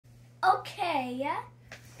Okay,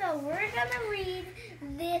 so we're gonna read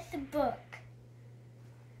this book.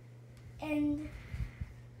 And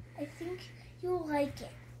I think you'll like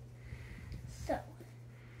it. So,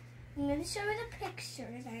 I'm gonna show you the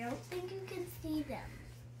pictures. I don't think you can see them.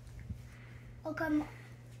 I'll come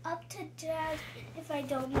up to Dad if I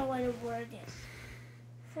don't know what a word is.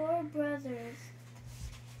 4 brothers.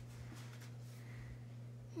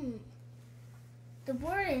 The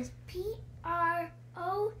word is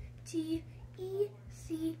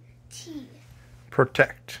Protect.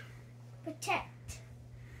 Protect. Protect.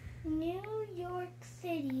 New York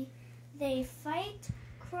City, they fight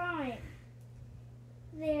crime.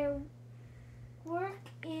 Their work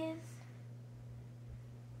is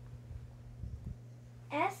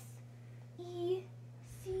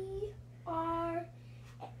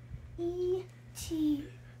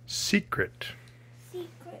SECRET. Secret.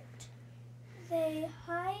 Secret. They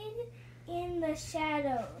hide in the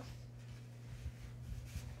shadows.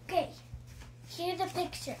 Okay, here's a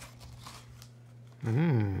picture.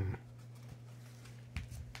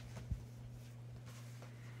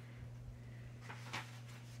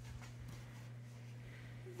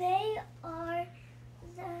 They are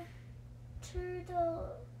the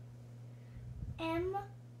turtle. M-U-T.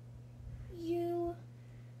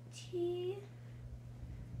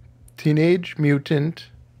 Teenage Mutant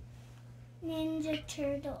Ninja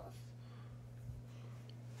Turtles.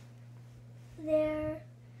 Their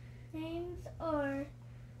names are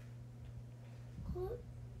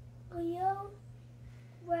Leo,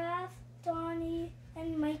 Raph, Donnie,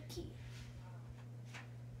 and Mikey.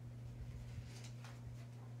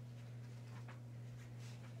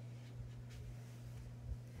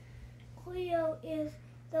 Leo is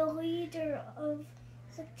the leader of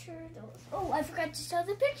the turtles. Oh, I forgot to show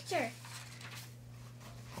the picture.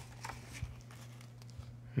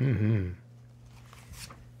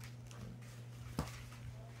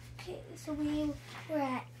 Okay, so we're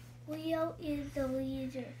at Leo is the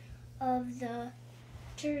leader of the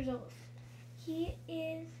turtles. He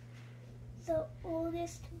is the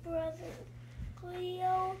oldest brother.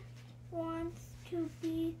 Leo wants to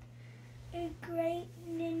be a great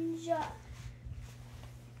ninja.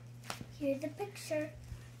 Here's a picture.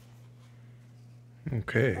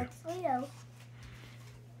 Okay. That's Leo.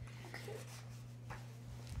 Okay.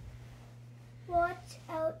 Watch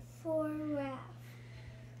out for Raph.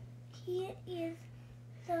 He is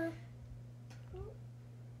the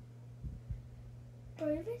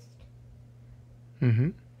bravest.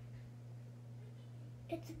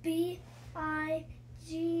 It's B-I-G-G-E-S-T.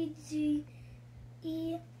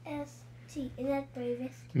 Is that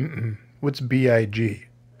bravest? What's B-I-G?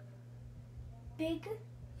 Big?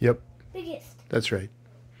 Yep. Biggest. That's right.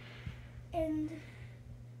 And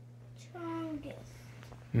strongest.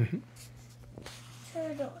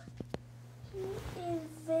 Turtle. He is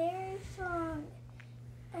very strong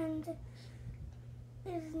and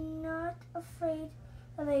is not afraid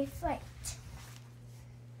of a fight.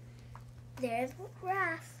 There's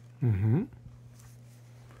Raph.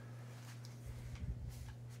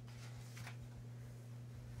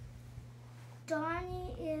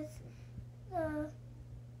 Donnie is the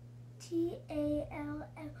T-A-L-L-E-S-T.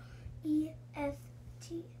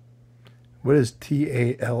 What does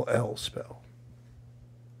T-A-L-L spell?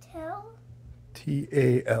 Tell?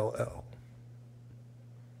 T-A-L-L.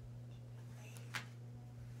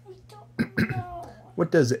 I don't know.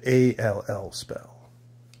 What does A-L-L spell?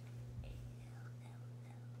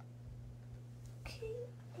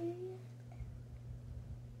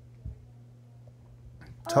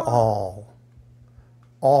 Tall.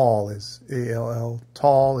 All is A-L-L.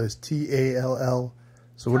 Tall is T-A-L-L.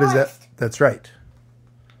 So what is that? That's right.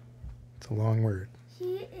 It's a long word.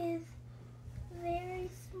 He is very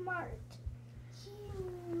smart. He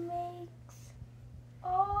makes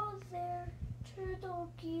all their turtle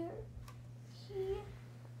gear.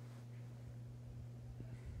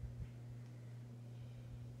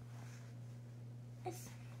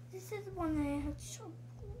 This is one I have trouble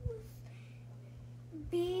with.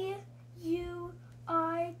 B-U-I-T-L.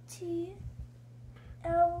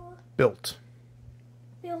 Built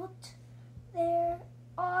their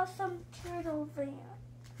awesome turtle van.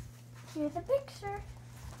 Here's a picture.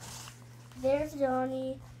 There's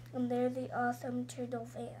Donnie, and there's the awesome turtle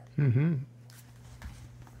van.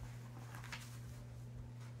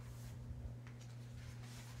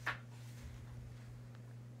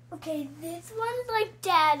 Okay, this one's like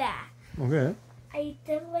Dada. Okay. I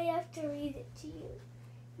definitely have to read it to you.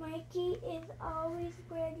 Mikey is always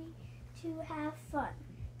ready to have fun.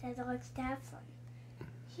 Dada likes to have fun.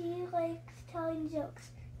 He likes telling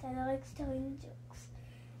jokes. Dada likes telling jokes.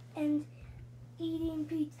 And eating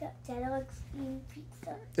pizza. Dad likes eating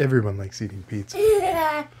pizza. Everyone likes eating pizza.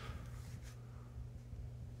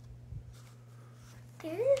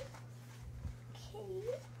 Okay.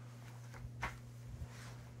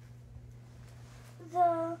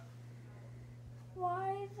 The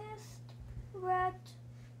wisest red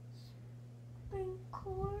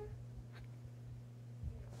sprinkler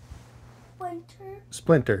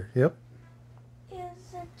Splinter, yep.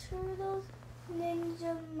 is a turtle's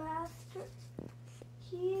ninja master.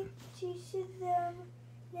 He teaches them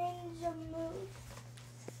ninja moves.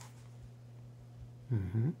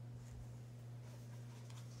 Mm-hmm.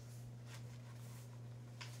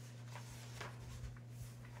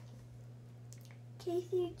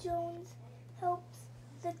 Casey Jones helps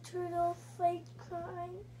the turtle fight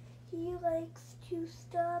crime. He likes to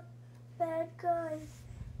stop bad guys.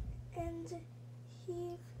 And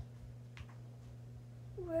he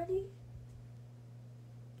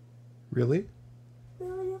Really?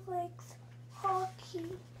 really likes hockey.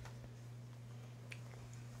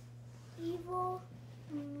 Evil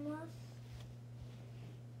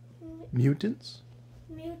Mutants? mutants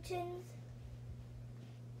THREATEN.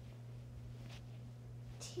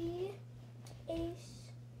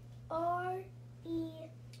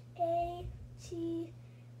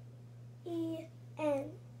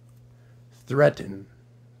 Threaten.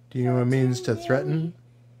 Do you know what it means to threaten?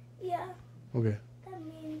 Yeah, Okay. that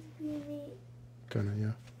means really. Kinda,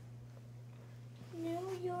 yeah. New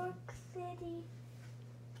York City.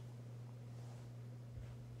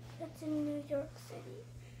 That's in New York City.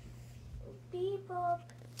 Bebop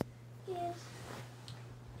is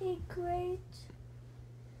a great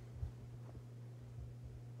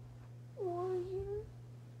warrior.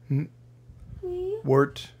 Hmm.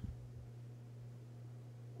 Wart.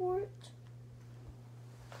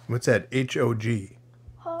 What's that? H-O-G.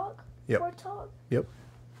 Hog. Yep. Warthog. Yep.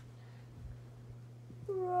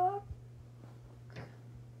 Rock.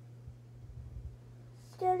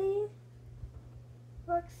 Steady.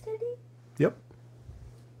 Rocksteady Yep.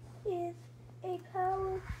 is a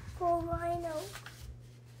powerful rhino.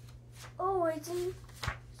 Oh, I didn't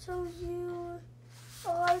show you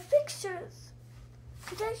our pictures.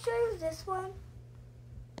 Did I show you this one?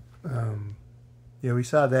 Yeah, we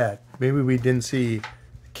saw that. Maybe we didn't see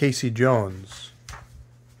Casey Jones.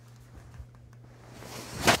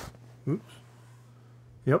 Oops.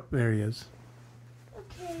 Yep, there he is.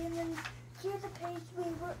 Okay, and then here's the page we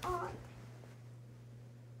were on.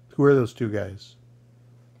 Who are those two guys?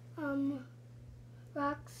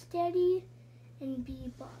 Rocksteady and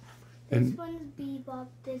Bebop. This one's Bebop,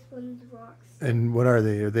 this one's Rocksteady. And what are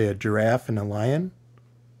they? Are they a giraffe and a lion?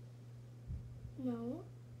 No.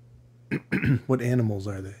 What animals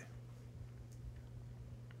are they?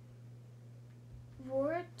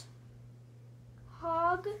 Warthog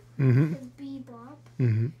Mm-hmm. is Bebop,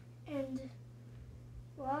 Mm-hmm. and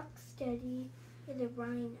Rocksteady is a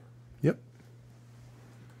rhino. Yep.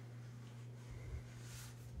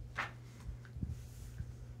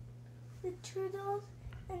 The turtles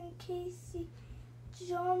and Casey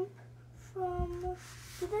jump from.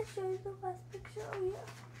 Did I show you the last picture? Oh, yeah.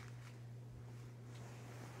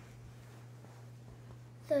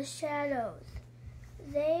 The shadows.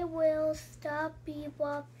 They will stop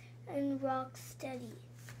Bebop and Rocksteady.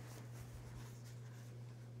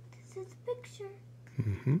 This is the picture.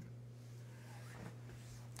 Mm-hmm.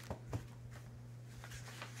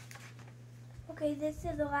 Okay, this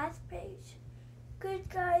is the last page. Good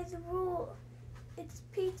guys rule. It's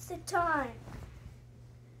pizza time.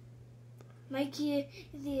 Mikey,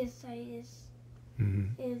 the ascites,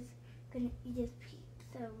 Mm-hmm. is gonna eat his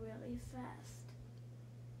pizza really fast.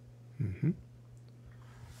 Mm-hmm.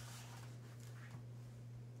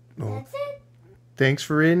 Well, That's it. thanks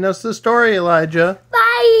for reading us the story, Elijah. Bye.